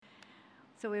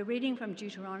So we're reading from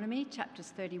Deuteronomy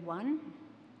chapters 31.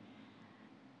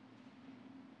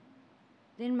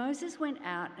 Then Moses went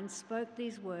out and spoke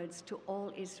these words to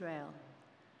all Israel.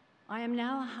 I am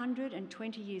now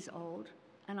 120 years old,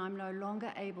 and I'm no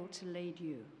longer able to lead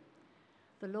you.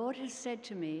 The Lord has said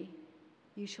to me,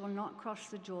 you shall not cross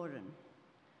the Jordan.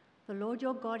 The Lord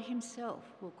your God himself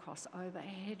will cross over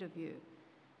ahead of you.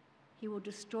 He will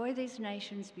destroy these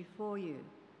nations before you,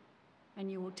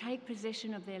 and you will take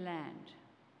possession of their land.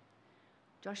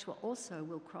 Joshua also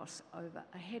will cross over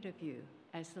ahead of you,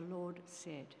 as the Lord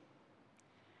said.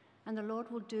 And the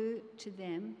Lord will do to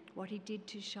them what he did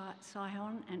to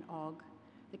Sihon and Og,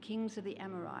 the kings of the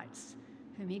Amorites,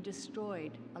 whom he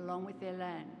destroyed along with their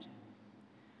land.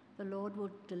 The Lord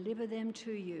will deliver them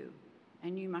to you,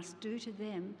 and you must do to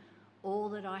them all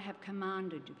that I have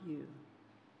commanded you.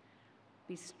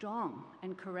 Be strong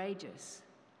and courageous.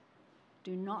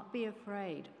 Do not be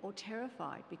afraid or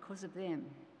terrified because of them,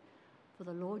 for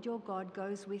the Lord your God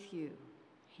goes with you.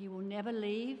 He will never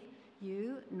leave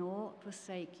you nor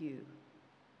forsake you.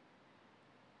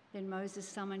 Then Moses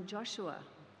summoned Joshua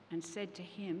and said to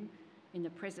him in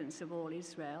the presence of all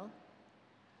Israel,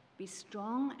 be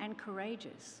strong and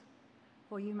courageous,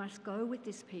 for you must go with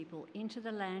this people into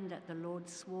the land that the Lord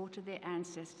swore to their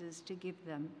ancestors to give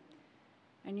them,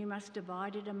 and you must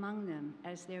divide it among them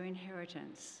as their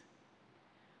inheritance.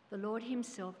 The Lord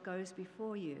himself goes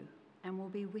before you and will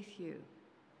be with you.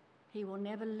 He will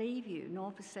never leave you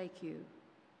nor forsake you.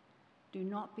 Do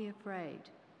not be afraid.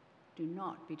 Do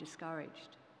not be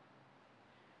discouraged.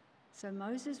 So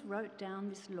Moses wrote down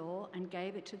this law and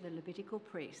gave it to the Levitical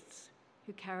priests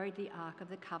who carried the Ark of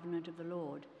the Covenant of the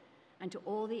Lord, and to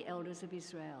all the elders of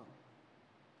Israel.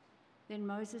 Then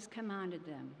Moses commanded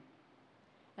them,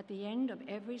 at the end of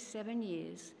every 7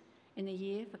 years, in the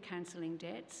year for cancelling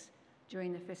debts,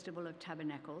 during the Festival of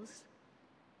Tabernacles,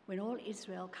 when all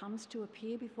Israel comes to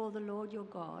appear before the Lord your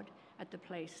God at the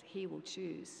place he will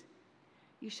choose,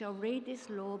 you shall read this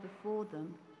law before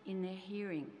them in their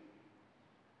hearing.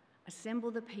 Assemble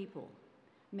the people,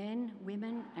 men,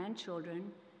 women, and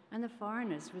children, and the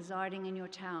foreigners residing in your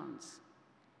towns,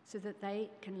 so that they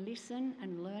can listen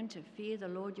and learn to fear the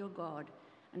Lord your God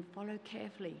and follow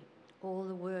carefully all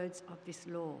the words of this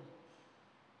law.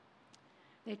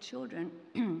 Their children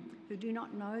who do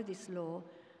not know this law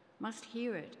must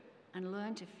hear it and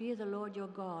learn to fear the Lord your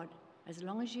God as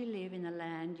long as you live in the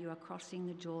land you are crossing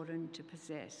the Jordan to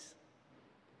possess.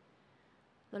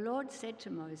 The Lord said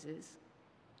to Moses,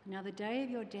 now the day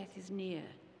of your death is near.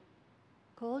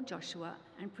 Call Joshua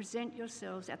and present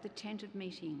yourselves at the tent of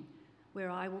meeting,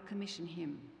 where I will commission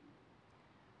him.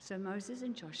 So Moses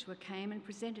and Joshua came and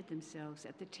presented themselves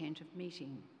at the tent of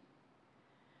meeting.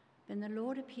 Then the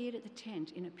Lord appeared at the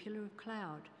tent in a pillar of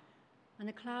cloud, and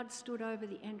the cloud stood over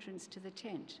the entrance to the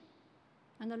tent.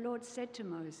 And the Lord said to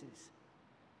Moses,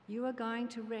 you are going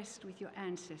to rest with your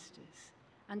ancestors,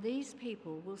 and these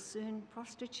people will soon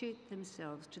prostitute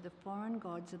themselves to the foreign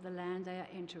gods of the land they are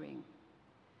entering.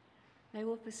 They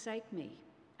will forsake me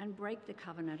and break the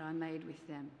covenant I made with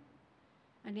them.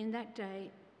 And in that day,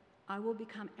 I will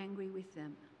become angry with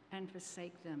them and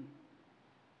forsake them.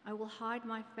 I will hide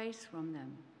my face from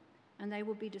them, and they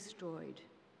will be destroyed.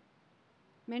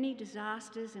 Many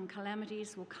disasters and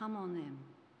calamities will come on them,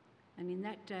 and in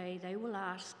that day they will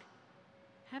ask,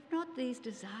 have not these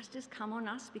disasters come on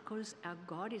us because our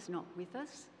God is not with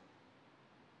us?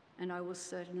 And I will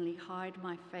certainly hide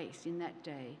my face in that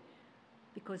day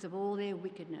because of all their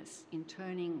wickedness in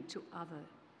turning to other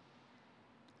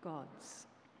gods.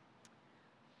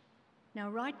 Now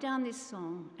write down this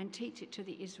song and teach it to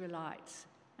the Israelites,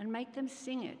 and make them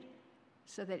sing it,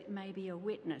 so that it may be a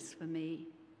witness for me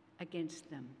against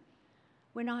them.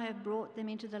 When I have brought them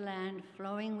into the land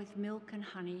flowing with milk and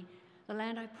honey, the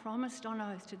land I promised on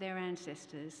oath to their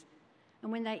ancestors,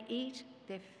 and when they eat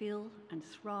their fill and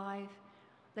thrive,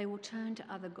 they will turn to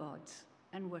other gods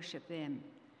and worship them,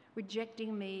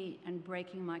 rejecting me and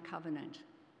breaking my covenant.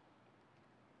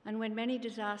 And when many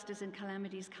disasters and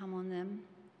calamities come on them,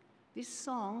 this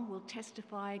song will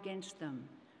testify against them,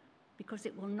 because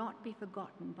it will not be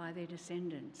forgotten by their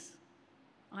descendants.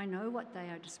 I know what they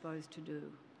are disposed to do,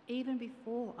 even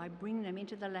before I bring them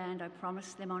into the land I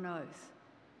promised them on oath.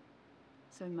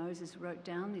 So Moses wrote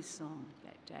down this song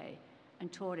that day and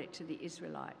taught it to the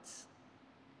Israelites.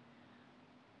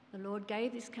 The Lord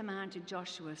gave this command to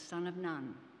Joshua, son of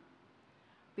Nun.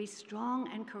 Be strong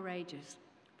and courageous,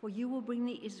 for you will bring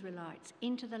the Israelites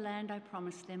into the land I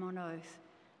promised them on oath,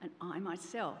 and I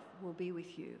myself will be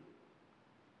with you.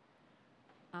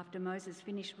 After Moses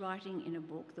finished writing in a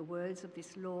book the words of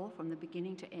this law from the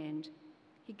beginning to end,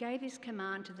 he gave this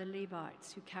command to the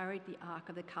Levites who carried the Ark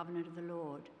of the Covenant of the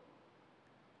Lord.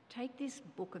 Take this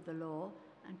book of the law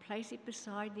and place it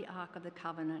beside the Ark of the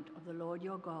Covenant of the Lord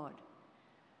your God.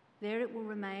 There it will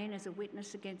remain as a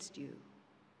witness against you.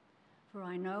 For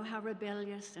I know how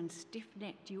rebellious and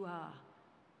stiff-necked you are.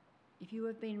 If you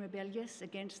have been rebellious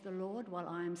against the Lord while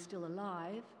I am still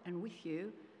alive and with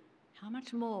you, how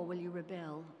much more will you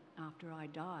rebel after I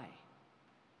die?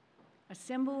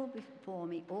 Assemble before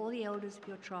me all the elders of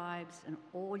your tribes and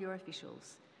all your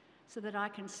officials, so that I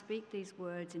can speak these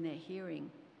words in their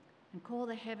hearing and call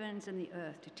the heavens and the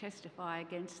earth to testify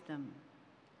against them.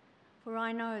 For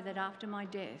I know that after my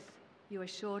death you are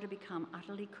sure to become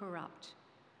utterly corrupt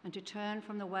and to turn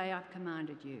from the way I've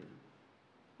commanded you.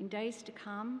 In days to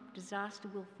come, disaster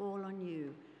will fall on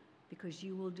you because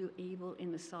you will do evil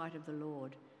in the sight of the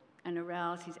Lord and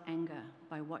arouse his anger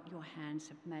by what your hands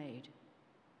have made.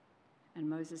 And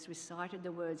Moses recited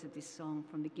the words of this song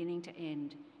from beginning to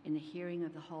end in the hearing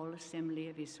of the whole assembly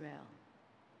of Israel.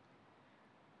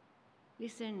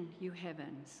 Listen, you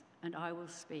heavens, and I will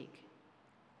speak.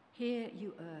 Hear,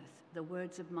 you earth, the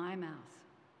words of my mouth.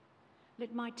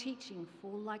 Let my teaching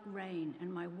fall like rain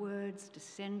and my words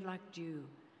descend like dew,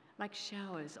 like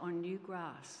showers on new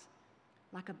grass,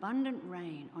 like abundant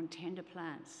rain on tender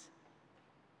plants.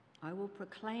 I will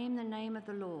proclaim the name of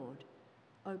the Lord.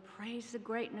 Oh, praise the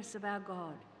greatness of our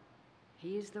God.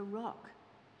 He is the rock.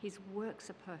 His works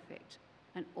are perfect,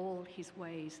 and all his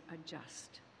ways are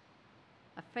just.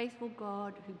 A faithful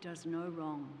God who does no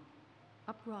wrong.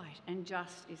 Upright and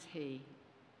just is he.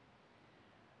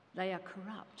 They are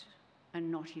corrupt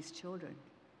and not his children.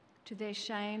 To their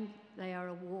shame, they are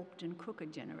a warped and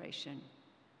crooked generation.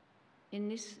 Is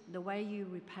this the way you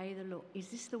repay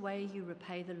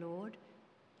the Lord,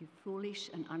 you foolish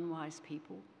and unwise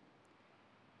people?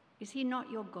 Is he not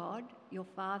your God, your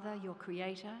Father, your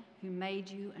Creator, who made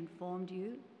you and formed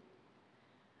you?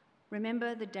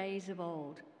 Remember the days of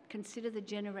old. Consider the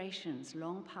generations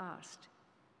long past.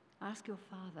 Ask your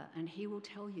father, and he will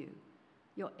tell you,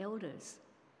 your elders,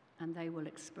 and they will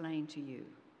explain to you.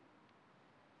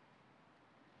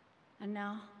 And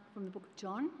now from the book of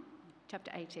John,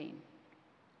 chapter 18.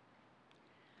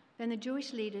 Then the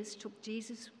Jewish leaders took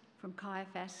Jesus from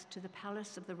Caiaphas to the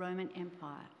palace of the Roman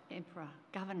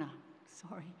governor.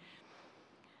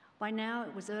 By now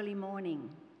it was early morning,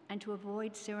 and to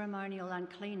avoid ceremonial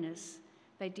uncleanness,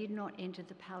 they did not enter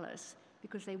the palace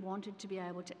because they wanted to be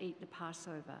able to eat the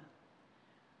Passover.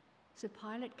 So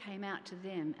Pilate came out to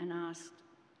them and asked,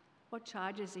 "What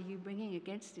charges are you bringing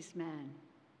against this man?"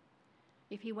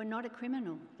 "If he were not a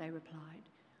criminal," they replied,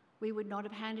 "we would not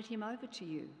have handed him over to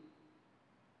you."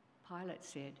 Pilate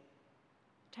said,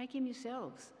 "Take him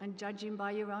yourselves and judge him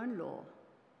by your own law."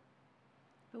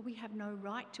 "But we have no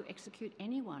right to execute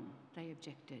anyone," they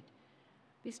objected.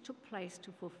 This took place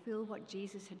to fulfill what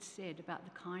Jesus had said about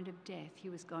the kind of death he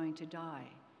was going to die.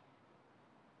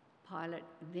 Pilate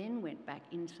then went back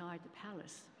inside the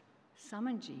palace,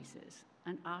 summoned Jesus,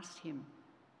 and asked him,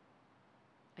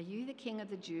 "Are you the king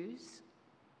of the Jews?"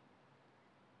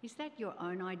 "Is that your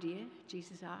own idea?"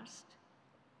 Jesus asked.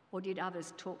 "Or did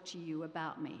others talk to you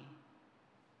about me?"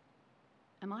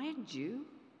 "Am I a Jew?"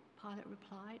 Pilate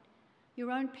replied.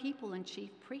 "Your own people and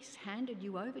chief priests handed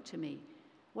you over to me.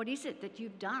 What is it that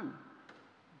you've done?"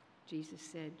 Jesus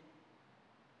said,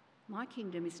 "My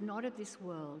kingdom is not of this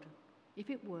world. If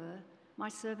it were, my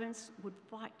servants would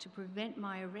fight to prevent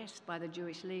my arrest by the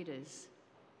Jewish leaders.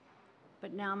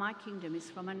 But now my kingdom is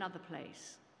from another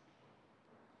place."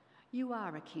 "You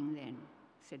are a king then,"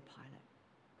 said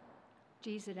Pilate.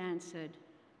 Jesus answered,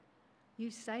 "You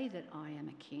say that I am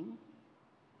a king.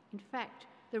 In fact,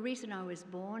 the reason I was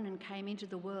born and came into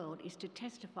the world is to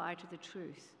testify to the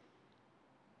truth.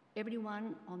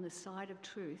 Everyone on the side of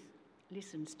truth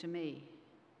listens to me."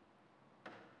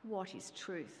 "What is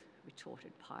truth?"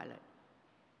 retorted Pilate.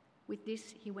 With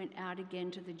this, he went out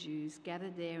again to the Jews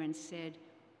gathered there and said,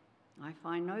 "I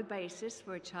find no basis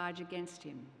for a charge against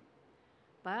him.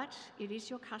 But it is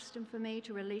your custom for me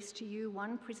to release to you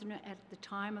one prisoner at the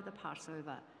time of the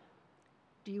Passover.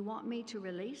 Do you want me to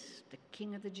release the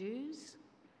King of the Jews?"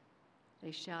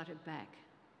 They shouted back,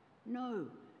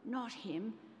 "No, not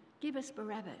him. Give us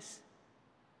Barabbas."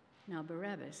 Now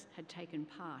Barabbas had taken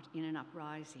part in an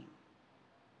uprising.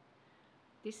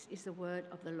 This is the word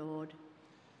of the Lord.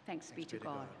 Thanks be to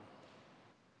God.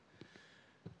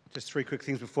 Just three quick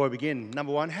things before we begin.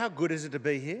 Number one, how good is it to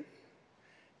be here?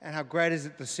 And how great is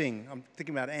it to sing? I'm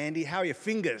thinking about Andy. How are your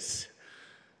fingers?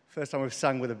 First time we've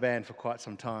sung with a band for quite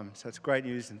some time. So it's great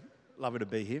news and lovely to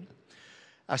be here.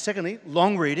 Secondly,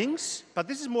 long readings. But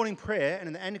this is morning prayer, and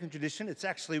in the Anglican tradition, it's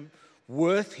actually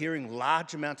worth hearing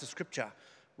large amounts of scripture.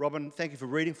 Robin, thank you for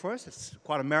reading for us. It's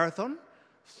quite a marathon,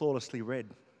 flawlessly read.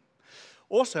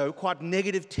 Also, quite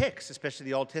negative text, especially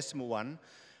the Old Testament one.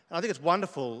 And I think it's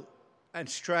wonderful and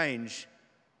strange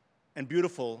and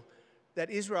beautiful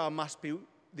that Israel must be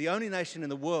the only nation in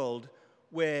the world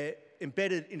where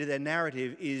embedded into their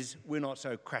narrative is we're not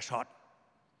so crash hot.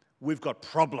 We've got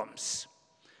problems.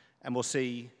 And we'll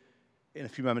see in a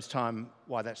few moments' time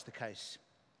why that's the case.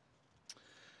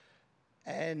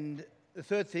 And the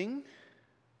third thing,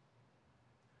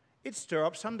 it's Stir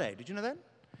Up Sunday. Did you know that?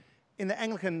 In the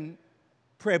Anglican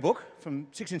prayer book from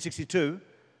 1662,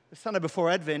 the Sunday before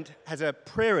Advent has a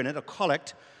prayer in it, a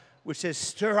collect, which says,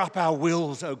 "Stir up our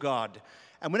wills, O God."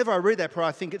 And whenever I read that prayer,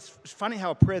 I think it's funny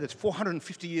how a prayer that's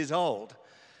 450 years old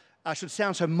should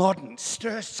sound so modern.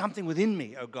 Stir something within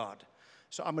me, O God.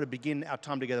 So I'm going to begin our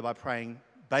time together by praying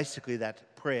basically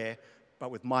that prayer,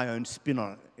 but with my own spin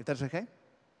on it, if that's okay.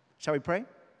 Shall we pray?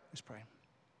 Let's pray.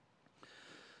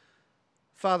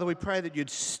 Father, we pray that you'd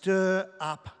stir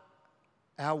up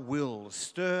our wills,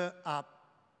 stir up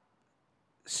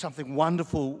something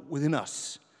wonderful within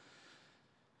us.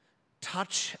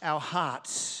 Touch our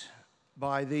hearts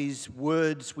by these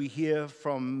words we hear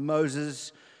from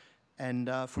Moses and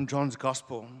from John's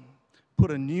Gospel.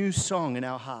 Put a new song in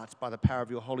our hearts by the power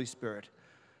of your Holy Spirit.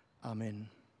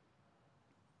 Amen.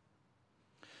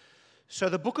 So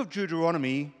the book of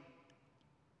Deuteronomy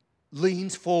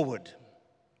leans forward.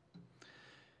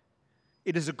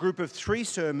 It is a group of 3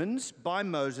 sermons by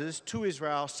Moses to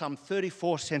Israel some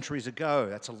 34 centuries ago.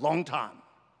 That's a long time.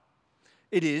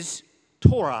 It is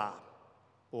Torah,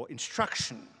 or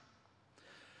instruction.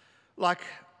 Like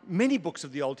many books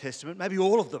of the Old Testament, maybe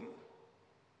all of them,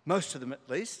 most of them at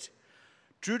least,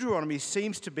 Deuteronomy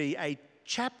seems to be a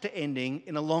chapter ending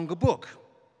in a longer book.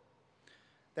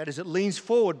 That is, it leans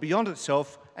forward beyond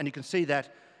itself, and you can see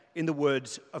that in the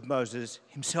words of Moses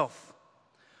himself.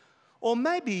 Or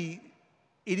maybe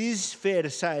it is fair to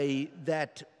say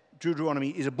that Deuteronomy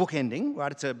is a book ending,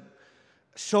 right? It's a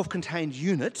self-contained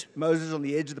unit. Moses on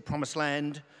the edge of the Promised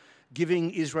Land, giving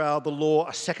Israel the law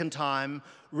a second time,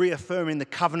 reaffirming the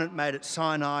covenant made at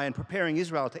Sinai and preparing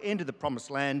Israel to enter the Promised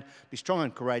Land, be strong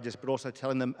and courageous, but also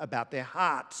telling them about their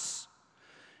hearts.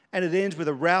 And it ends with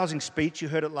a rousing speech. You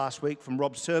heard it last week from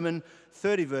Rob's sermon,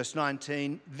 30 verse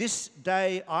 19. "This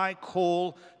day I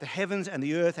call the heavens and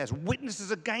the earth as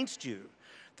witnesses against you,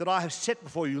 that I have set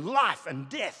before you life and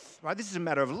death." Right? This is a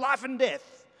matter of life and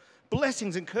death,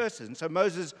 blessings and curses. And so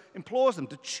Moses implores them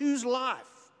to choose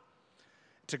life.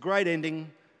 It's a great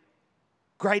ending,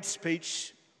 great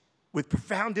speech with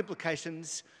profound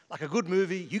implications, like a good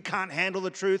movie. You can't handle the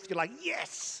truth. You're like,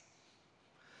 yes.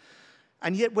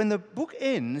 And yet when the book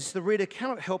ends, the reader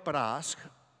cannot help but ask,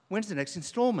 when's the next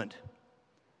installment?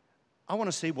 I want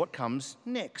to see what comes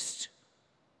next.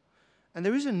 And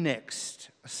there is a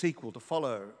sequel to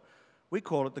follow. We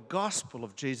call it the Gospel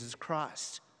of Jesus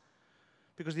Christ.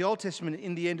 Because the Old Testament,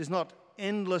 in the end, is not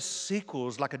endless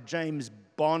sequels like a James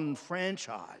Bond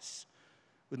franchise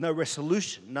with no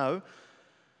resolution. No,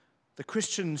 the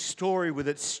Christian story with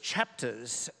its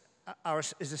chapters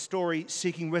is a story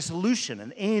seeking resolution,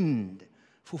 an end,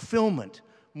 fulfillment,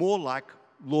 more like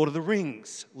Lord of the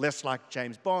Rings, less like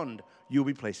James Bond, you'll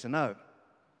be pleased to know.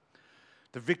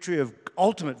 The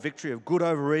ultimate victory of good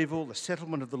over evil, the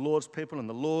settlement of the Lord's people and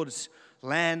the Lord's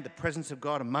land, the presence of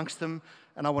God amongst them.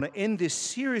 And I want to end this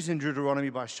series in Deuteronomy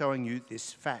by showing you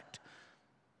this fact.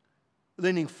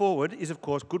 Leaning forward is, of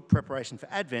course, good preparation for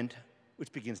Advent,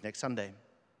 which begins next Sunday.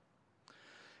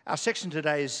 Our section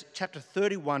today is chapter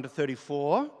 31 to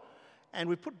 34, and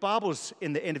we put Bibles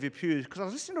in the end of your pews because I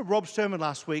was listening to Rob's sermon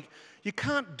last week. You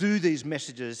can't do these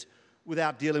messages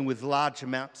without dealing with large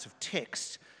amounts of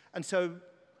text. And so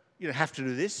you don't have to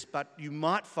do this, but you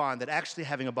might find that actually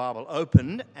having a Bible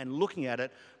open and looking at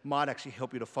it might actually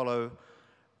help you to follow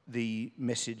the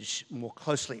message more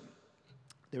closely.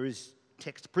 There is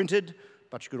text printed,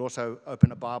 but you could also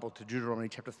open a Bible to Deuteronomy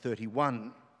chapter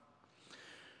 31.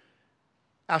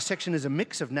 Our section is a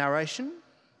mix of narration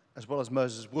as well as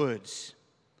Moses' words.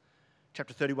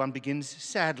 Chapter 31 begins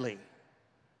sadly.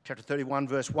 Chapter 31,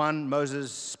 verse 1,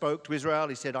 Moses spoke to Israel.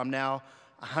 He said, "I'm now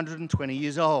 120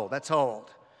 years old." That's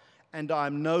old. "And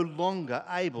I'm no longer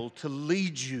able to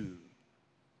lead you."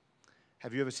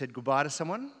 Have you ever said goodbye to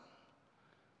someone?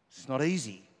 It's not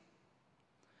easy.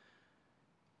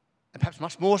 And perhaps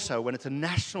much more so when it's a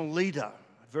national leader.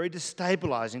 Very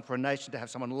destabilizing for a nation to have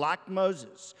someone like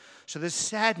Moses. So there's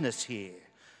sadness here.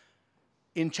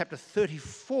 In chapter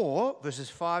 34, verses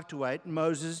 5 to 8,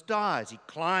 Moses dies. He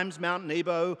climbs Mount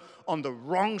Nebo on the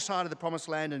wrong side of the Promised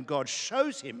Land, and God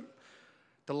shows him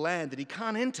the land that he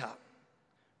can't enter.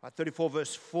 Right, 34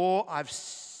 verse 4,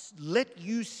 let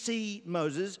you see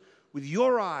Moses with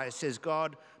your eyes, says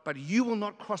God, but you will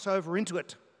not cross over into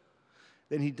it.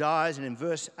 Then he dies, and in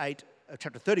verse 8 of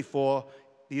chapter 34,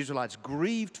 the Israelites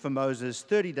grieved for Moses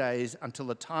 30 days until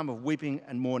the time of weeping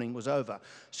and mourning was over.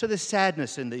 So there's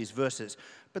sadness in these verses,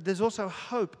 but there's also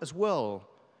hope as well,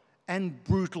 and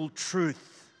brutal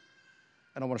truth.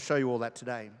 And I want to show you all that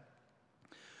today.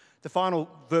 The final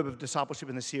verb of discipleship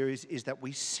in the series is that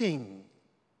we sing.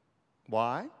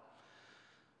 Why?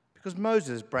 Because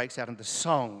Moses breaks out into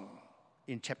song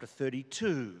in chapter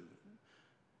 32.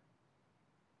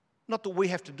 Not that we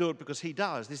have to do it because he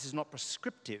does. This is not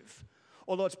prescriptive.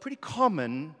 Although it's pretty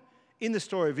common in the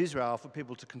story of Israel for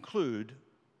people to conclude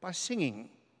by singing.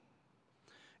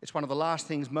 It's one of the last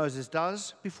things Moses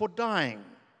does before dying.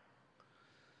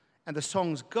 And the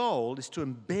song's goal is to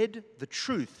embed the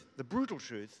truth, the brutal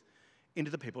truth, into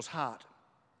the people's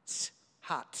hearts.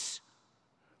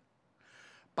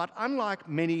 But unlike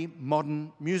many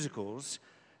modern musicals,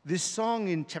 this song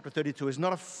in chapter 32 is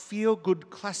not a feel-good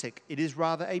classic. It is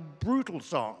rather a brutal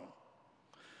song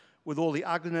with all the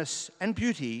ugliness and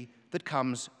beauty that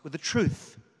comes with the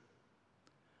truth.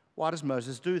 Why does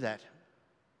Moses do that?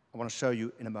 I want to show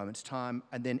you in a moment's time,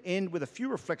 and then end with a few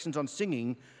reflections on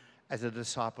singing as a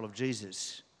disciple of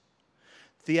Jesus.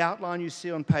 The outline you see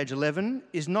on page 11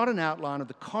 is not an outline of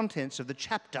the contents of the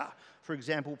chapter. For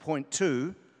example, point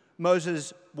 2,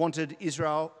 Moses wanted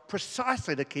Israel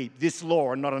precisely to keep this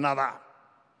law and not another.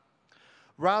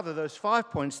 Rather, those 5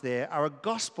 points there are a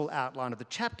gospel outline of the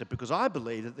chapter, because I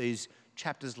believe that these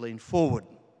chapters lean forward.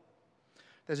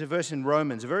 There's a verse in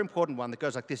Romans, a very important one, that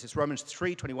goes like this. It's Romans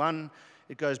 3:21.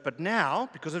 It goes, but now,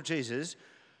 because of Jesus,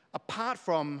 apart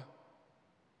from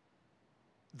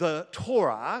the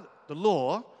Torah, the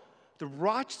law, the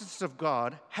righteousness of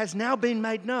God has now been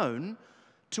made known,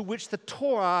 to which the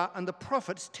Torah and the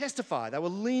prophets testify. They were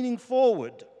leaning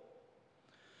forward.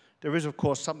 There is, of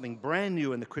course, something brand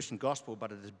new in the Christian gospel,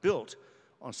 but it is built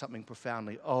on something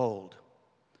profoundly old.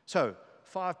 So,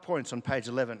 5 points on page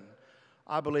 11.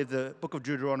 I believe the book of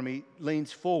Deuteronomy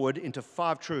leans forward into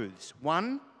 5 truths.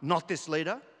 1, not this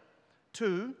leader.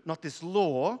 2, not this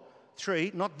law.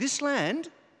 3, not this land.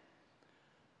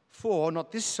 4,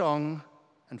 not this song.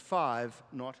 And 5,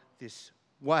 not this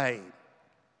way.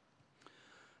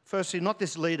 Firstly, not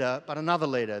this leader, but another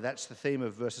leader. That's the theme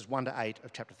of verses 1 to 8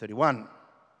 of chapter 31.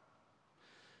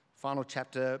 Final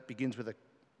chapter begins with a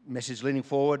message leaning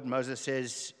forward. Moses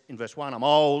says in verse 1, I'm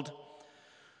old.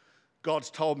 God's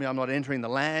told me I'm not entering the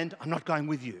land. I'm not going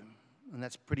with you. And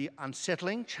that's pretty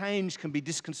unsettling. Change can be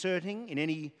disconcerting in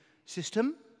any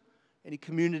system, any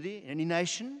community, any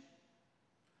nation.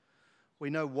 We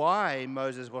know why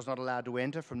Moses was not allowed to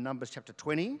enter from Numbers chapter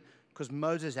 20, because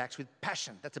Moses acts with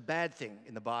passion. That's a bad thing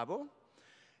in the Bible.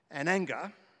 And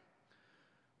anger,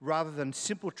 rather than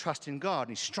simple trust in God.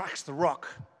 And he strikes the rock.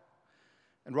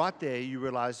 And right there you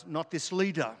realize, not this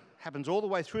leader. Happens all the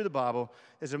way through the Bible.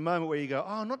 There's a moment where you go,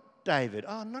 oh, not David.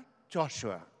 Oh, not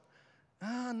Joshua.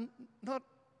 Not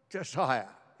Josiah,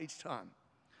 each time.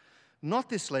 Not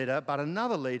this leader, but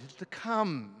another leader to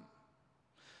come.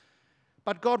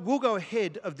 But God will go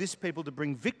ahead of this people to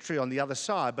bring victory on the other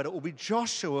side, but it will be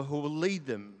Joshua who will lead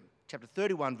them. Chapter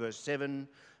 31, verse 7,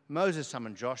 Moses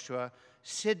summoned Joshua,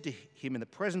 said to him in the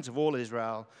presence of all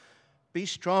Israel, be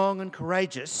strong and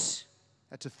courageous.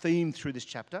 That's a theme through this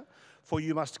chapter. For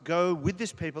you must go with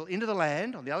this people into the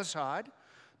land on the other side.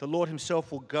 The Lord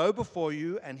himself will go before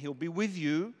you and he'll be with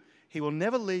you. He will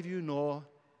never leave you nor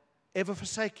ever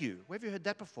forsake you. Where have you heard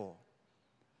that before?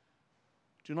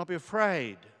 Do not be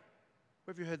afraid.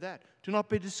 Where have you heard that? Do not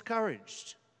be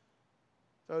discouraged.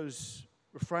 Those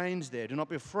refrains there, do not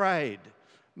be afraid,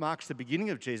 marks the beginning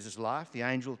of Jesus' life, the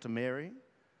angel to Mary,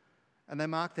 and they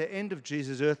mark the end of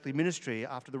Jesus' earthly ministry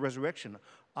after the resurrection.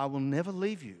 I will never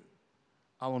leave you.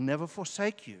 I will never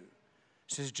forsake you,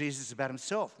 says Jesus about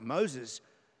himself. Moses,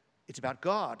 it's about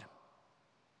God.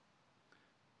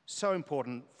 So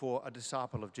important for a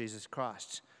disciple of Jesus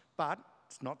Christ. But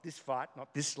it's not this fight,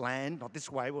 not this land, not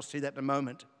this way. We'll see that in a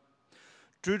moment.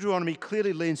 Deuteronomy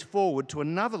clearly leans forward to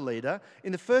another leader.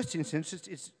 In the first instance,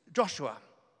 it's Joshua,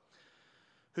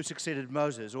 who succeeded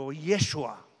Moses, or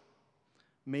Yeshua,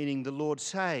 meaning the Lord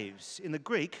saves. In the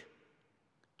Greek,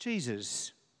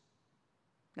 Jesus.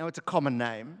 Now, it's a common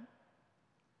name,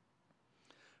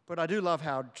 but I do love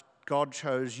how God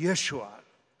chose Yeshua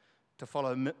to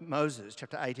follow Moses.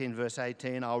 Chapter 18, verse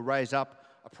 18, I'll raise up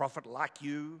a prophet like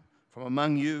you from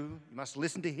among you. You must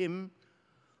listen to him.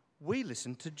 We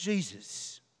listen to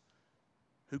Jesus,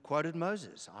 who quoted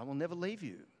Moses, I will never leave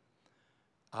you.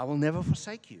 I will never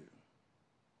forsake you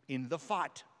in the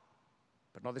fight.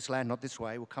 But not this land, not this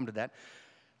way. We'll come to that.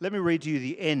 Let me read to you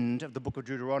the end of the book of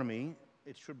Deuteronomy.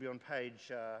 It should be on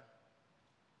page...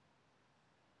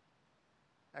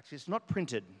 Actually, it's not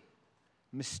printed.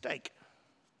 Mistake.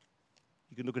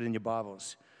 You can look at it in your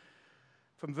Bibles.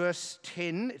 From verse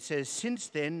 10, it says, "Since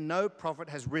then, no prophet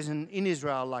has risen in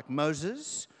Israel like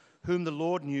Moses, whom the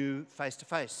Lord knew face to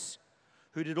face,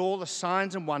 who did all the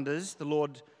signs and wonders the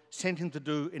Lord sent him to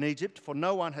do in Egypt, for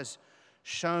no one has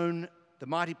shown the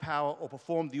mighty power or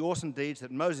performed the awesome deeds that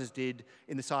Moses did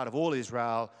in the sight of all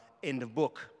Israel." End of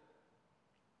book.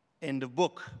 End of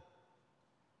book.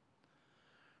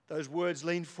 Those words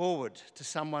lean forward to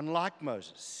someone like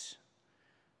Moses,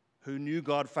 who knew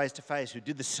God face to face, who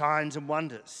did the signs and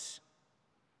wonders,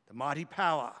 the mighty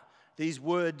power. These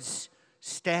words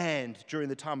stand during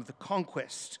the time of the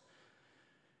conquest,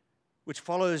 which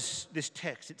follows this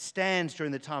text. It stands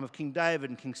during the time of King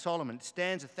David and King Solomon. It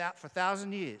stands for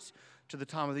 1,000 years to the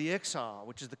time of the exile,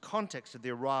 which is the context of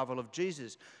the arrival of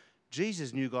Jesus.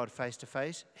 Jesus knew God face to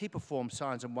face. He performed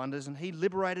signs and wonders, and he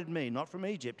liberated me, not from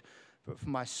Egypt, but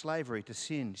from my slavery to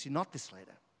sin. See, not this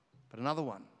leader, but another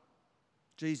one.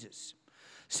 Jesus.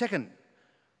 Second,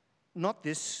 not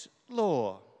this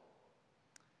law.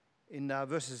 In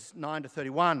verses 9 to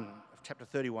 31 of chapter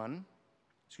 31,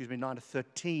 9 to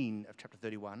 13 of chapter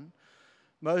 31,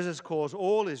 Moses calls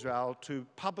all Israel to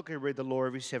publicly read the law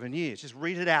every 7 years. Just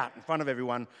read it out in front of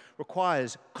everyone.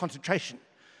 Requires concentration.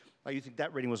 Oh, you think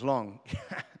that reading was long?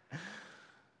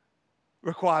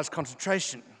 Requires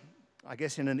concentration. I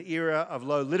guess in an era of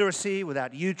low literacy,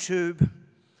 without YouTube,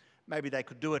 maybe they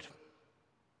could do it.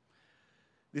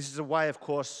 This is a way, of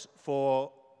course,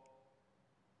 for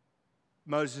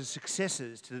Moses'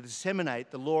 successors to disseminate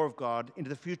the law of God into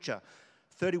the future.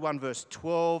 31 verse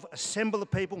 12, "Assemble the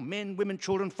people, men, women,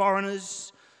 children,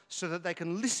 foreigners, so that they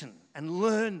can listen and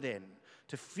learn then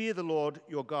to fear the Lord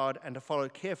your God and to follow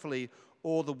carefully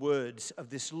all the words of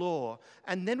this law."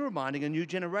 And then reminding a new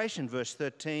generation, verse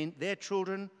 13, their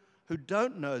children who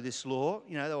don't know this law,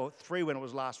 they were 3 when it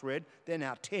was last read, they're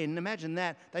now 10. Imagine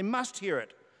that. They must hear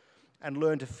it and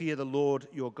learn to fear the Lord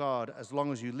your God as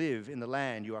long as you live in the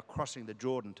land you are crossing the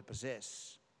Jordan to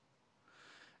possess.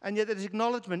 And yet there's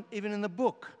acknowledgement even in the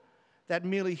book that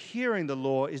merely hearing the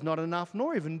law is not enough,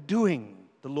 nor even doing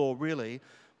the law really.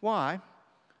 Why?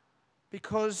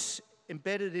 Because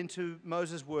embedded into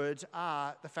Moses' words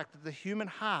are the fact that the human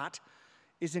heart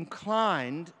is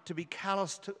inclined to be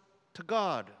callous to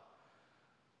God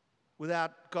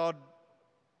without God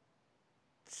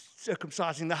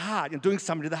circumcising the heart, doing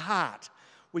something to the heart.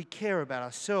 We care about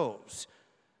ourselves.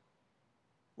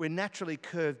 We're naturally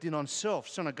curved in on self.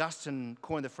 St. Augustine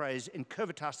coined the phrase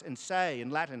incurvatus in se in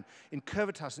Latin,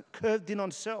 incurvatus, curved in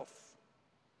on self,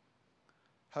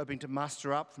 hoping to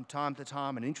muster up from time to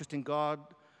time an interest in God,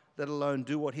 let alone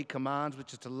do what he commands,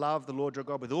 which is to love the Lord your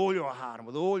God with all your heart and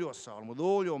with all your soul and with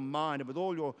all your mind and with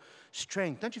all your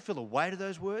strength. Don't you feel the weight of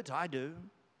those words? I do.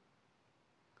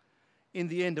 In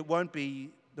the end, it won't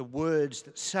be the words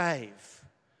that save,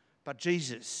 but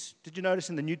Jesus. Did you notice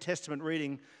in the New Testament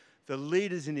reading, the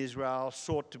leaders in Israel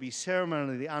sought to be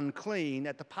ceremonially unclean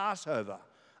at the Passover?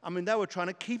 I mean, they were trying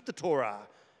to keep the Torah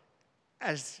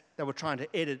as they were trying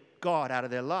to edit God out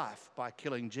of their life by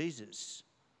killing Jesus.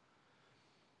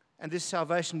 And this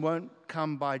salvation won't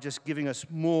come by just giving us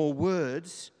more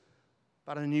words,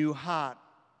 but a new heart.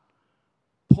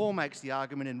 Paul makes the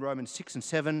argument in Romans 6 and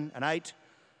 7 and 8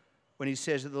 when he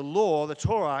says that the law, the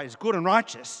Torah, is good and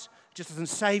righteous. It just doesn't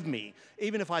save me.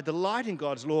 Even if I delight in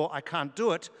God's law, I can't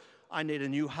do it. I need a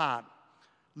new heart.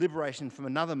 Liberation from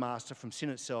another master, from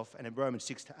sin itself. And in Romans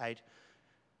 6 to 8,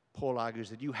 Paul argues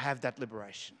that you have that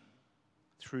liberation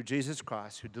through Jesus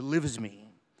Christ, who delivers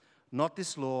me. Not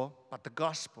this law, but the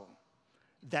gospel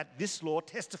that this law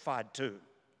testified to.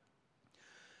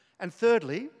 And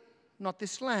thirdly, not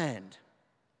this land.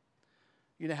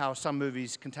 You know how some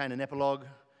movies contain an epilogue?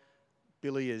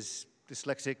 Billy is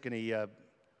dyslexic and he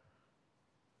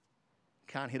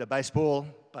can't hit a baseball,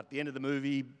 but at the end of the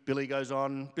movie, Billy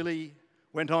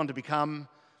went on to become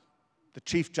the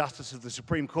Chief Justice of the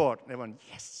Supreme Court. And everyone,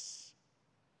 yes.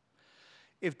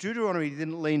 If Deuteronomy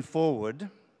didn't lean forward,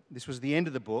 this was the end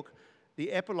of the book,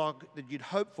 the epilogue that you'd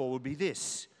hope for would be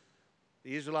this.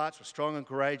 The Israelites were strong and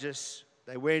courageous.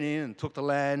 They went in and took the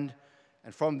land,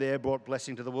 and from there brought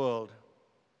blessing to the world.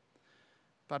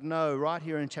 But no, right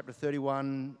here in chapter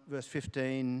 31, verse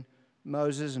 15,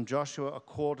 Moses and Joshua are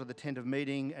called to the tent of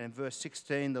meeting, and in verse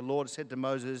 16, the Lord said to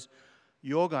Moses,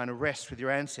 "You're going to rest with your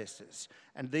ancestors,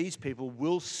 and these people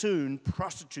will soon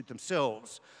prostitute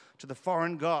themselves to the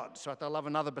foreign gods, so that they'll love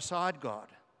another beside God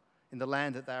in the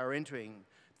land that they are entering.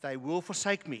 They will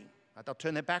forsake me, they'll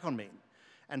turn their back on me,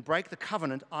 and break the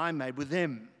covenant I made with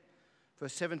them.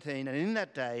 Verse 17, and in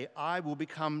that day I will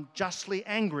become justly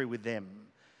angry with them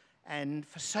and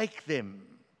forsake them.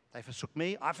 They forsook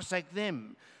me, I forsake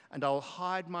them, and I'll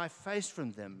hide my face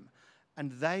from them,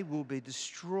 and they will be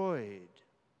destroyed.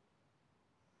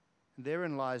 And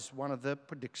therein lies one of the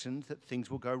predictions that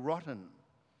things will go rotten.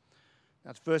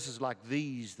 Now, it's verses like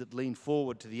these that lean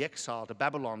forward to the exile to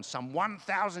Babylon some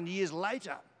 1,000 years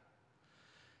later.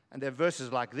 And they're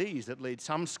verses like these that lead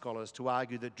some scholars to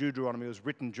argue that Deuteronomy was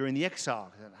written during the exile.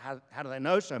 How do they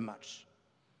know so much?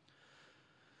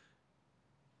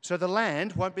 So the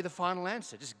land won't be the final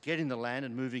answer. Just getting the land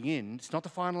and moving in, it's not the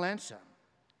final answer,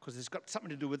 because it's got something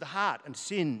to do with the heart and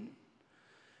sin.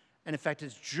 And in fact,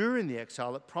 it's during the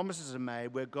exile that promises are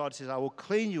made where God says, I will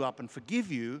clean you up and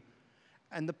forgive you.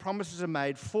 And the promises are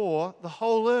made for the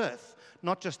whole earth,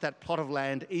 not just that plot of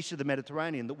land east of the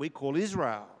Mediterranean that we call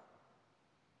Israel.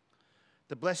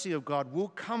 The blessing of God will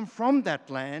come from that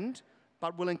land,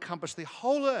 but will encompass the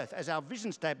whole earth. As our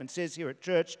vision statement says here at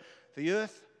church, the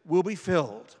earth will be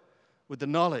filled with the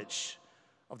knowledge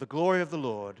of the glory of the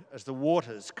Lord as the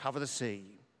waters cover the sea.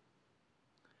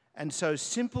 And so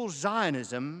simple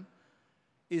Zionism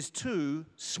is too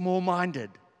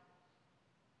small-minded.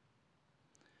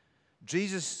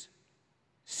 Jesus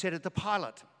said it to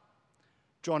Pilate,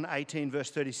 John 18,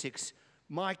 verse 36,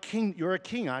 you're a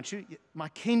king, aren't you? My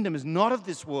kingdom is not of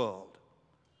this world.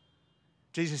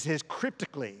 Jesus says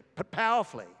cryptically, but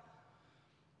powerfully.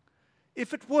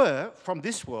 If it were from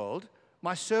this world,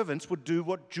 my servants would do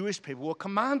what Jewish people were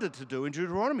commanded to do in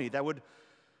Deuteronomy. They would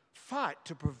fight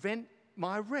to prevent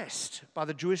my arrest by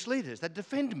the Jewish leaders. They'd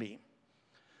defend me.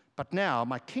 But now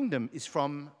my kingdom is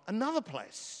from another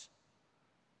place.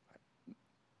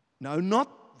 No,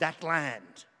 not that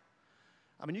land.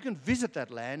 I mean, you can visit that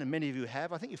land, and many of you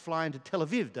have. I think you fly into Tel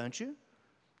Aviv, don't you?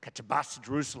 Catch a bus to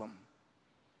Jerusalem.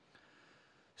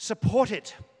 Support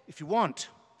it if you want,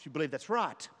 if you believe that's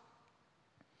right.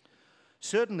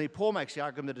 Certainly, Paul makes the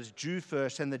argument that it's Jew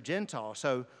first and the Gentile.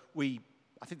 So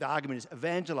I think the argument is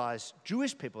evangelize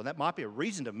Jewish people, and that might be a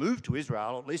reason to move to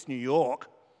Israel, or at least New York.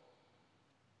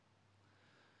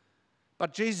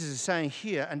 But Jesus is saying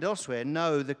here and elsewhere,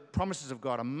 no, the promises of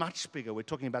God are much bigger. We're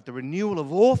talking about the renewal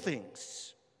of all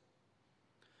things,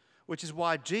 which is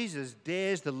why Jesus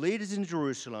dares the leaders in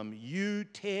Jerusalem, you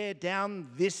tear down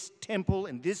this temple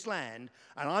in this land,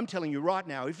 and I'm telling you right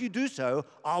now, if you do so,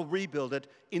 I'll rebuild it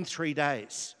in 3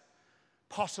 days.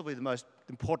 Possibly the most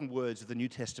important words of the New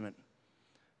Testament.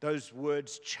 Those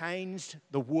words changed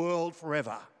the world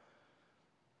forever.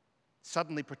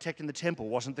 Suddenly protecting the temple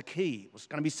wasn't the key. It was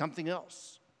going to be something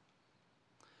else.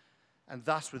 And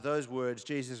thus, with those words,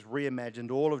 Jesus reimagined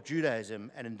all of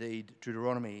Judaism and indeed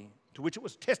Deuteronomy, to which it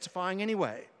was testifying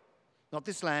anyway. Not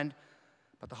this land,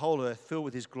 but the whole earth filled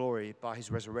with his glory by his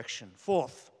resurrection.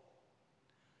 Fourth,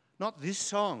 not this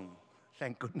song,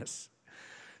 thank goodness.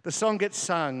 The song gets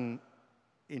sung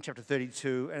in chapter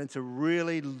 32, and it's a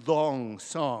really long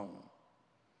song.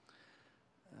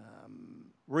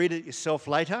 Read it yourself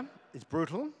later. It's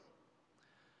brutal.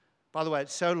 By the way,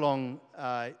 it's so long,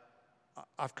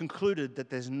 I've concluded that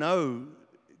there's no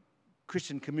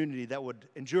Christian community that would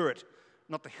endure it.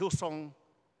 Not the Hillsong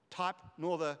type,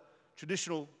 nor the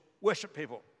traditional worship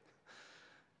people.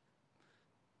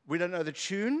 We don't know the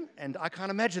tune, and I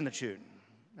can't imagine the tune.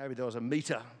 Maybe there was a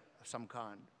meter of some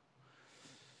kind.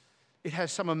 It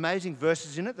has some amazing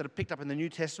verses in it that are picked up in the New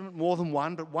Testament, more than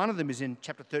one, but one of them is in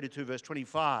chapter 32, verse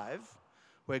 25,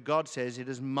 where God says, it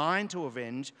is mine to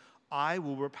avenge, I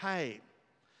will repay.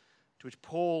 To which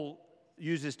Paul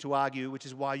uses to argue, which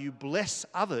is why you bless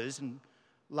others and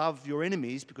love your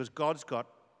enemies, because God's got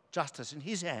justice in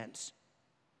his hands.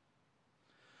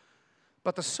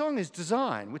 But the song is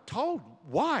designed, we're told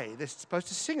why they're supposed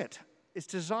to sing it. It's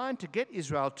designed to get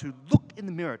Israel to look in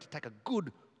the mirror, to take a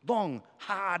good, long,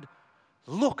 hard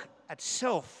look at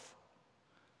self.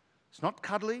 It's not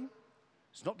cuddly.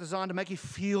 It's not designed to make you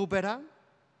feel better.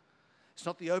 It's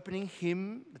not the opening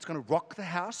hymn that's going to rock the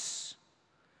house.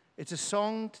 It's a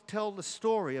song to tell the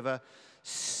story of a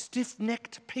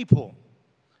stiff-necked people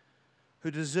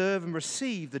who deserve and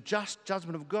receive the just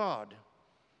judgment of God,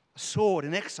 a sword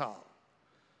in exile,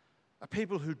 a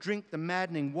people who drink the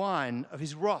maddening wine of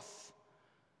his wrath,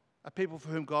 a people for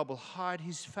whom God will hide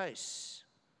his face.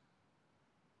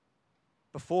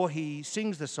 Before he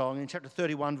sings the song, in chapter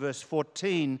 31, verse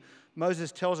 14,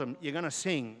 Moses tells him, you're going to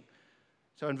sing.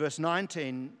 So in verse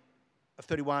 19 of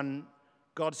 31,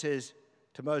 God says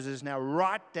to Moses, now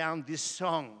write down this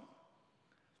song.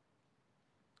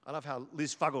 I love how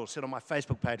Liz Fuggle said on my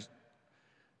Facebook page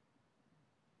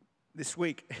this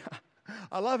week,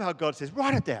 I love how God says,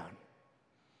 write it down.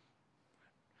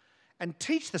 and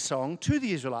teach the song to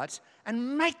the Israelites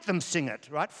and make them sing it,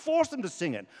 right? Force them to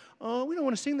sing it. Oh, we don't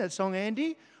want to sing that song,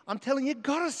 Andy. I'm telling you, you've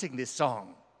got to sing this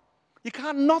song. You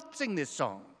can't not sing this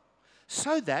song,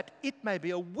 so that it may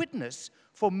be a witness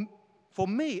for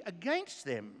me against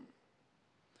them.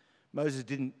 Moses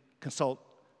didn't consult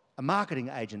a marketing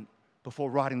agent before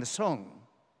writing the song.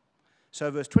 So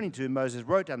verse 22, Moses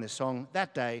wrote down this song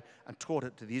that day and taught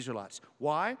it to the Israelites.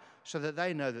 Why? So that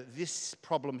they know that this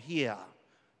problem here,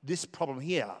 it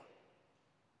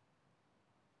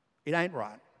ain't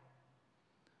right.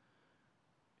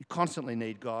 You constantly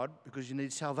need God because you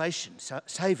need salvation,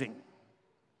 saving.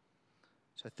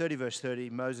 So 30 verse 30,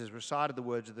 Moses recited the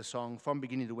words of the song from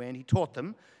beginning to end. He taught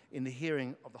them in the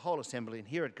hearing of the whole assembly. And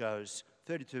here it goes,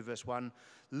 32 verse 1.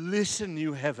 Listen,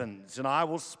 you heavens, and I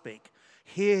will speak.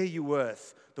 Hear, you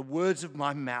earth, the words of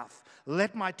my mouth.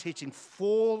 Let my teaching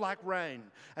fall like rain,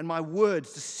 and my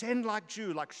words descend like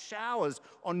dew, like showers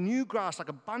on new grass, like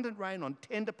abundant rain on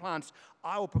tender plants.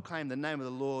 I will proclaim the name of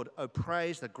the Lord. Oh,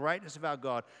 praise the greatness of our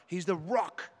God. He's the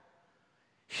rock.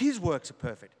 His works are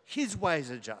perfect. His ways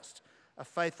are just. A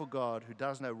faithful God who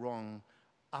does no wrong,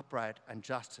 upright and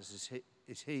justice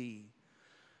is he.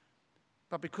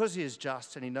 But because he is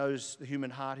just and he knows the human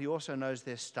heart, he also knows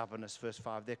their stubbornness, verse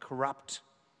 5. They're corrupt.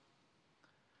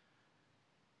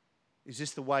 Is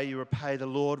this the way you repay the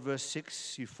Lord, verse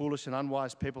 6? You foolish and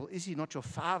unwise people. Is he not your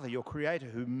father, your creator,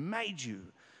 who made you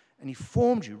and he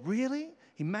formed you? Really?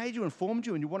 He made you and formed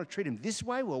you and you want to treat him this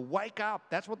way? Well, wake up.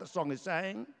 That's what the song is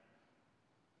saying.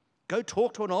 Go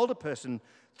talk to an older person,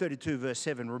 32 verse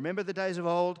 7. Remember the days of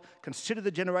old. Consider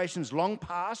the generations long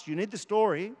past. You need the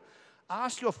story.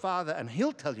 Ask your father and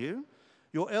he'll tell you.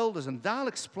 Your elders and they'll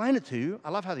explain it to you. I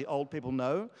love how the old people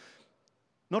know.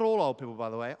 Not all old people, by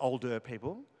the way, older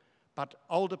people, but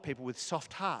older people with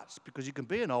soft hearts, because you can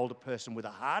be an older person with a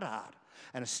hard heart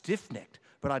and a stiff-necked.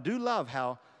 But I do love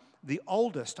how the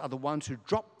oldest are the ones who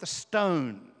drop the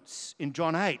stones in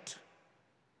John 8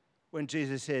 when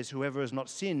Jesus says, whoever has not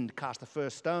sinned, cast the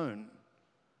first stone.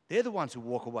 They're the ones who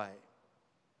walk away.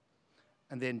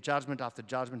 And then judgment after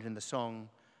judgment in the song,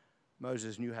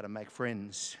 Moses knew how to make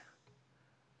friends.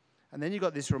 And then you've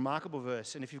got this remarkable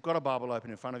verse, and if you've got a Bible open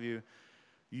in front of you,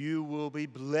 you will be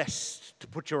blessed to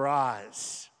put your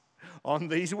eyes on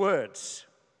these words.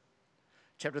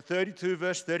 Chapter 32,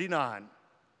 verse 39.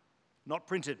 Not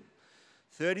printed.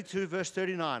 32, verse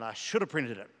 39. I should have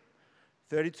printed it.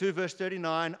 32, verse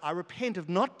 39. I repent of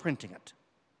not printing it.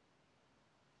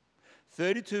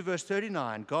 32, verse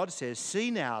 39. God says,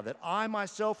 see now that I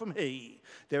myself am he.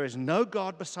 There is no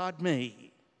God beside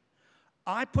me.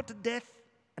 I put to death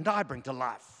and I bring to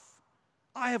life.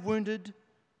 I have wounded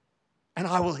and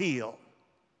I will heal.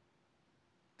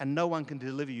 And no one can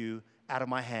deliver you out of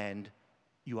my hand.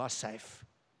 You are safe.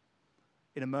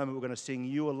 In a moment, we're going to sing,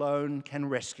 You Alone Can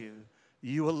Rescue.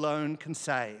 You alone can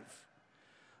save.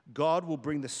 God will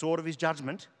bring the sword of his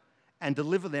judgment and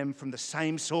deliver them from the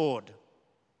same sword.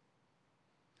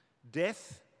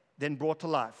 Death, then brought to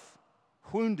life.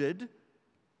 Wounded,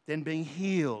 then being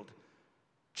healed.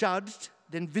 Judged,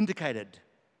 then vindicated.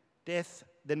 Death,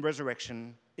 then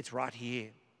resurrection. It's right here.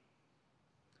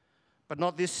 But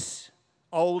not this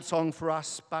old song for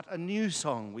us, but a new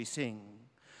song we sing.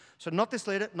 So not this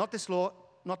leader, not this law,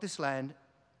 not this land,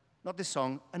 not this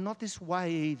song, and not this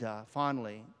way either,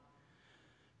 finally.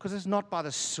 Because it's not by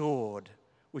the sword,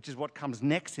 which is what comes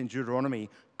next in Deuteronomy,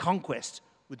 conquest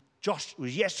with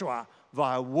Yeshua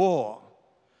via war.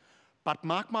 But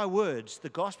mark my words, the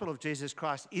gospel of Jesus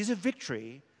Christ is a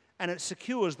victory, and it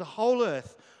secures the whole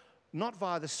earth, not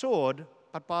via the sword,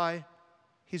 but by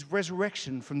his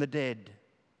resurrection from the dead.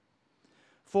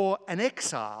 For an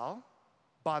exile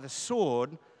by the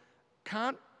sword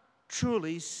can't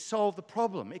truly solve the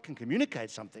problem. It can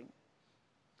communicate something,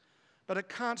 but it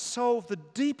can't solve the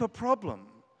deeper problem.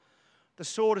 The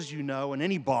sword, as you know, and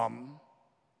any bomb,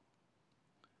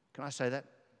 can I say that?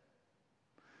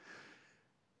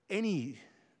 Any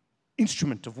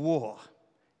instrument of war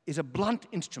is a blunt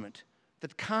instrument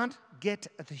that can't get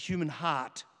at the human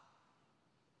heart.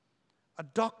 A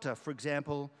doctor, for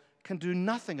example, can do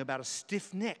nothing about a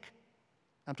stiff neck.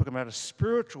 I'm talking about a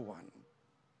spiritual one.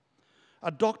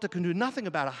 A doctor can do nothing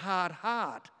about a hard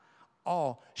heart.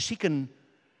 Oh, she can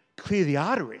clear the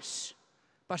arteries,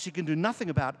 but she can do nothing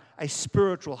about a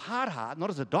spiritual hard heart, not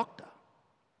as a doctor,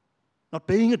 not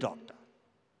being a doctor.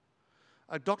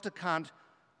 A doctor can't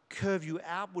curve you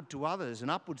outward to others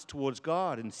and upwards towards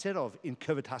God instead of in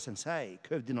curvitas and say,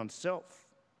 curved in on self.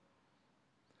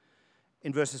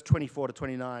 In verses 24 to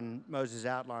 29, Moses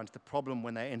outlines the problem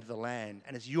when they enter the land,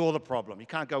 and it's you're the problem. You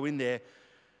can't go in there.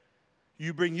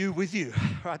 You bring you with you,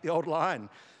 right? The old line.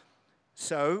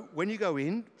 So when you go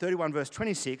in, 31 verse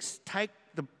 26, take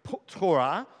the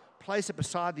Torah, place it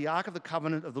beside the Ark of the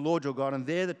Covenant of the Lord your God, and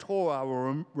there the Torah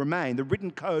will remain, the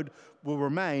written code will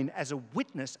remain as a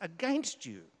witness against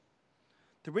you.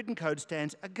 The written code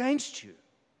stands against you.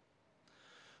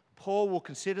 Paul will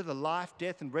consider the life,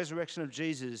 death, and resurrection of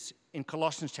Jesus in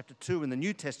Colossians chapter 2 in the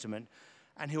New Testament,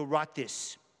 and he'll write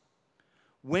this: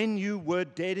 when you were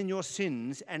dead in your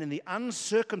sins and in the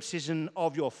uncircumcision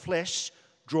of your flesh,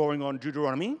 drawing on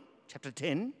Deuteronomy chapter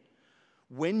 10,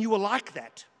 when you were like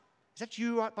that. Is that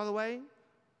you, right, by the way?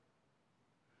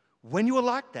 When you were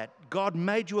like that, God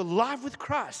made you alive with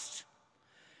Christ.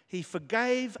 He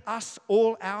forgave us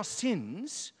all our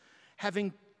sins,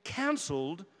 having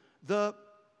cancelled the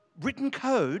written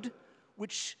code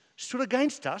which stood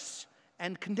against us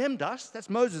and condemned us. That's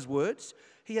Moses' words.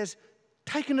 He has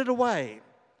taken it away,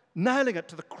 nailing it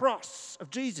to the cross of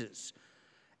Jesus.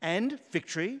 And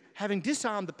victory, having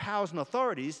disarmed the powers and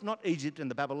authorities, not Egypt and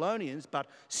the Babylonians, but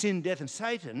sin, death, and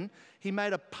Satan, he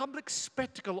made a public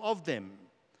spectacle of them,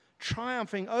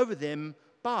 triumphing over them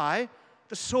by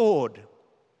the sword.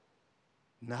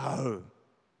 No.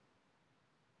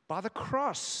 By the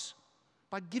cross,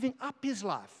 by giving up his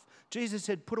life. Jesus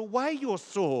said, put away your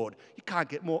sword. You can't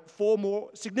get four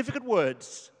more significant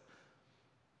words.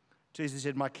 Jesus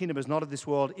said, my kingdom is not of this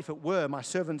world. If it were, my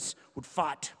servants would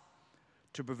fight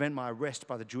to prevent my arrest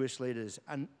by the Jewish leaders.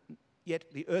 And yet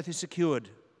the earth is secured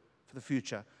for the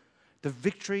future. The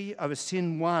victory over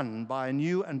sin won by a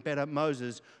new and better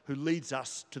Moses who leads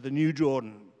us to the new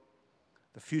Jordan,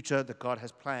 the future that God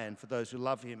has planned for those who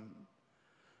love him.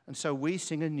 And so we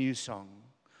sing a new song,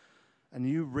 a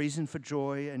new reason for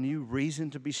joy, a new reason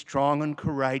to be strong and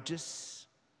courageous.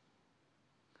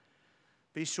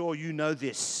 Be sure you know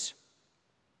this.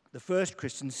 The first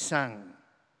Christians sang.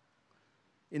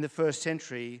 In the first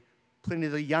century, Pliny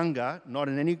the Younger, not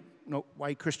in any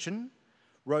way Christian,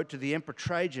 wrote to the Emperor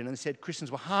Trajan and said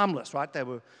Christians were harmless, right? They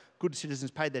were good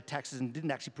citizens, paid their taxes, and didn't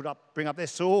actually bring up their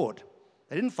sword.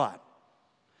 They didn't fight.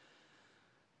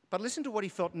 But listen to what he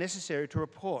felt necessary to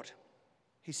report.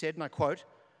 He said, and I quote,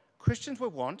 Christians were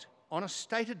wont, on a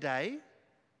stated day,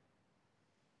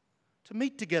 to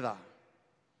meet together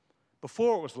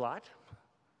before it was light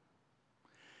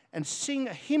and sing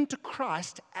a hymn to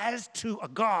Christ as to a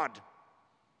God,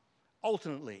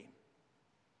 alternately.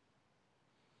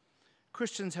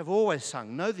 Christians have always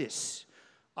sung. Know this.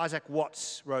 Isaac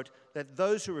Watts wrote that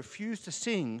those who refuse to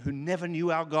sing, who never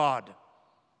knew our God,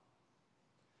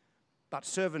 but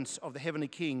servants of the heavenly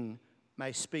King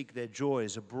may speak their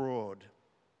joys abroad.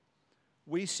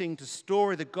 We sing to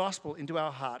story the gospel into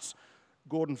our hearts.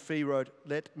 Gordon Fee wrote,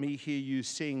 let me hear you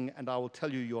sing and I will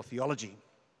tell you your theology.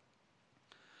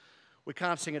 We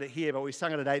can't sing it here, but we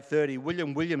sung it at 8:30.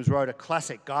 William Williams wrote a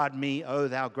classic, guide me, O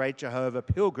thou great Jehovah,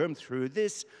 pilgrim through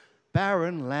this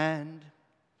barren land.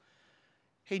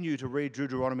 He knew to read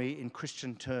Deuteronomy in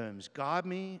Christian terms. Guide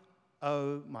me,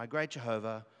 O my great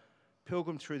Jehovah,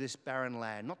 pilgrim through this barren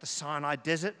land. Not the Sinai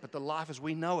desert, but the life as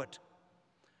we know it.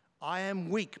 I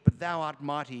am weak, but thou art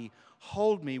mighty.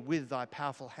 Hold me with thy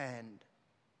powerful hand.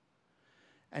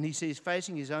 And he sees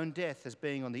facing his own death as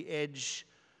being on the edge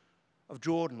of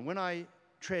Jordan. When I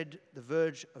tread the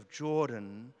verge of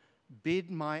Jordan, bid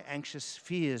my anxious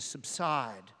fears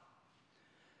subside.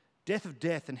 Death of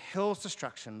death and hell's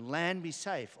destruction, land me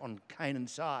safe on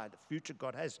Canaan's side. The future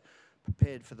God has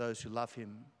prepared for those who love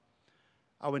him.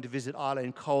 I went to visit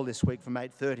Eileen Cole this week from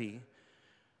 8:30.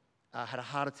 Had a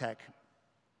heart attack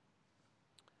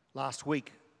last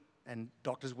week, and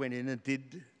doctors went in and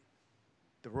did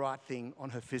the right thing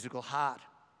on her physical heart.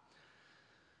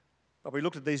 But we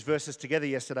looked at these verses together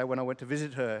yesterday when I went to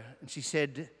visit her, and she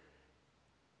said,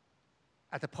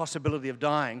 at the possibility of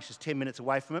dying, she's 10 minutes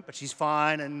away from it, but she's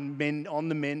fine and on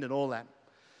the mend and all that.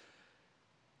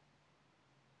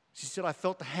 She said, I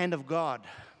felt the hand of God.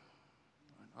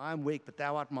 I am weak, but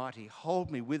thou art mighty. Hold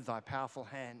me with thy powerful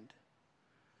hand.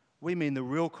 We mean the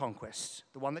real conquest,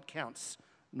 the one that counts,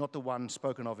 not the one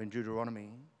spoken of in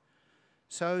Deuteronomy.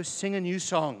 So sing a new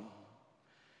song.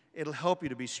 It'll help you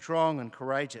to be strong and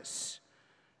courageous.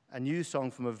 A new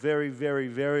song from a very, very,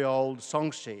 very old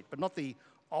song sheet, but not the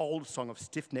old song of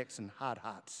stiff necks and hard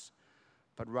hearts,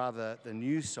 but rather the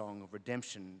new song of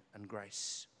redemption and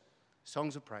grace.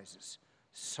 Songs of praises,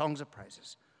 songs of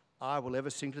praises. I will ever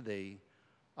sing to thee.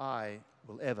 I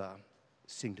will ever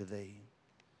sing to thee.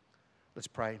 Let's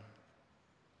pray.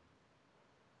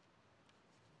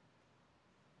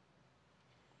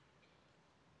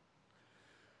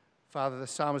 Father, the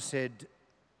psalmist said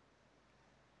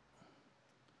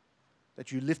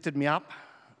that you lifted me up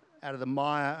out of the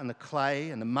mire and the clay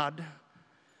and the mud,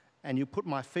 and you put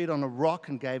my feet on a rock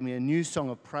and gave me a new song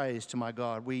of praise to my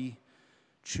God. We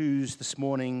choose this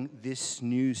morning this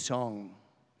new song.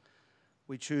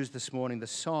 We choose this morning the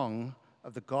song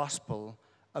of the gospel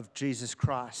of Jesus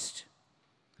Christ.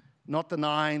 Not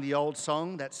denying the old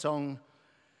song, that song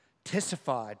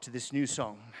testified to this new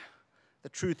song, the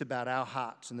truth about our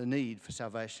hearts and the need for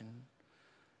salvation.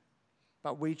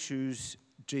 But we choose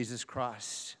Jesus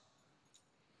Christ.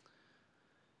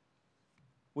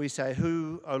 We say,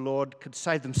 who, O Lord, could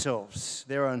save themselves?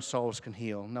 Their own souls can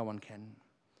heal. No one can.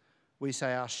 We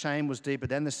say our shame was deeper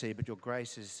than the sea, but your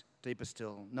grace is deeper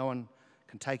still. No one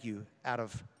can take you out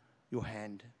of your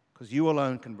hand, because you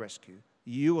alone can rescue.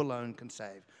 You alone can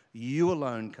save. You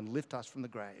alone can lift us from the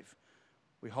grave.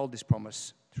 We hold this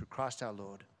promise through Christ our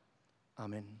Lord.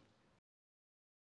 Amen.